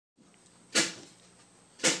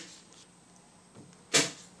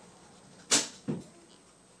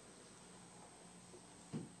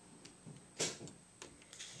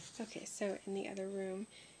Okay, so in the other room,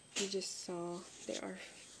 you just saw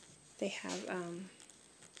they have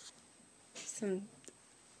some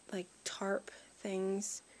like tarp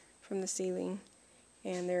things from the ceiling,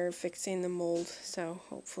 and they're fixing the mold, so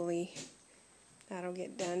hopefully that'll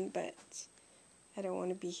get done, but I don't want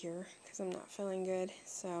to be here because I'm not feeling good,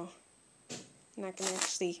 so I'm not going to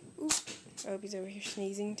actually, Opie's over here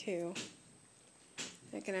sneezing too.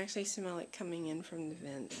 I can actually smell it coming in from the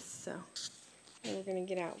vents, so we're going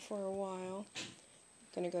to get out for a while.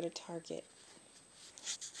 I'm going to go to Target.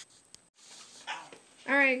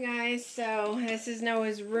 Alright guys, so this is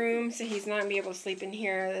Noah's room, so he's not going to be able to sleep in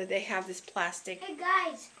here. They have this plastic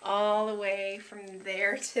all the way from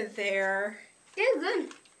there to there. They're good.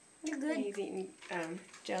 They're good. He's eating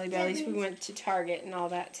Jelly Bellies. We went to Target and all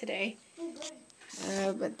that today.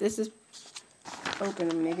 But this is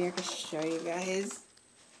open. Maybe I can show you guys.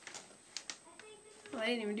 Well, I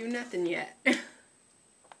didn't even do nothing yet. I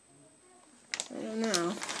don't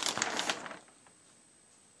know.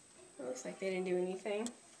 It looks like they didn't do anything.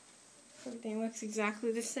 Everything looks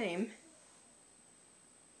exactly the same.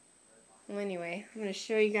 Well, anyway, I'm going to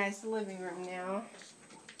show you guys the living room now.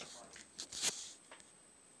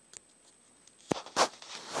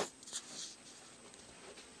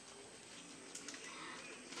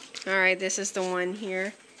 Alright, this is the one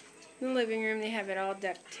here. In the living room, they have it all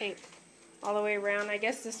duct taped all the way around. I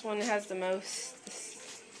guess this one has the most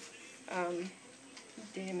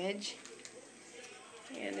damage.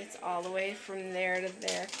 And it's all the way from there to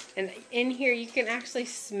there. And in here, you can actually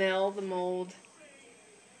smell the mold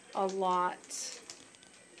a lot.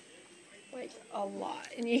 Like, a lot.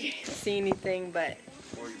 And you can't see anything, but...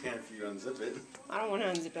 Or you can if you unzip it. I don't want to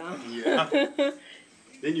unzip it. Yeah.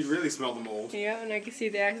 Then you'd really smell the mold. Yeah, and I can see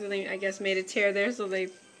they accidentally, I guess, made a tear there, so they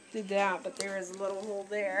did that, but there is a little hole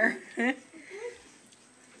there.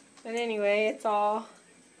 But anyway, it's all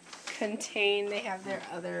contained. They have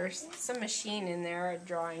their some machine in there, a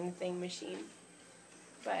drawing thing machine.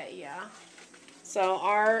 But yeah. So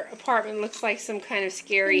our apartment looks like some kind of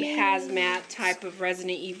scary hazmat type of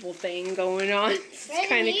Resident Evil thing going on. It's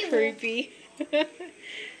kind of creepy.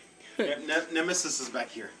 Yep, Nemesis is back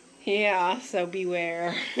here. Yeah, so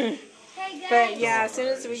beware. Hey guys. But yeah, as soon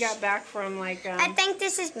as we got back from like I think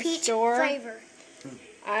this is peach flavor.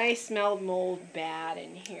 I smelled mold bad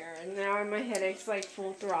in here, and now my headache's like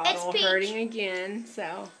full throttle, It's peach. hurting again.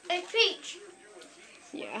 So It's peach.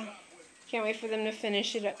 yeah, can't wait for them to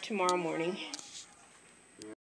finish it up tomorrow morning.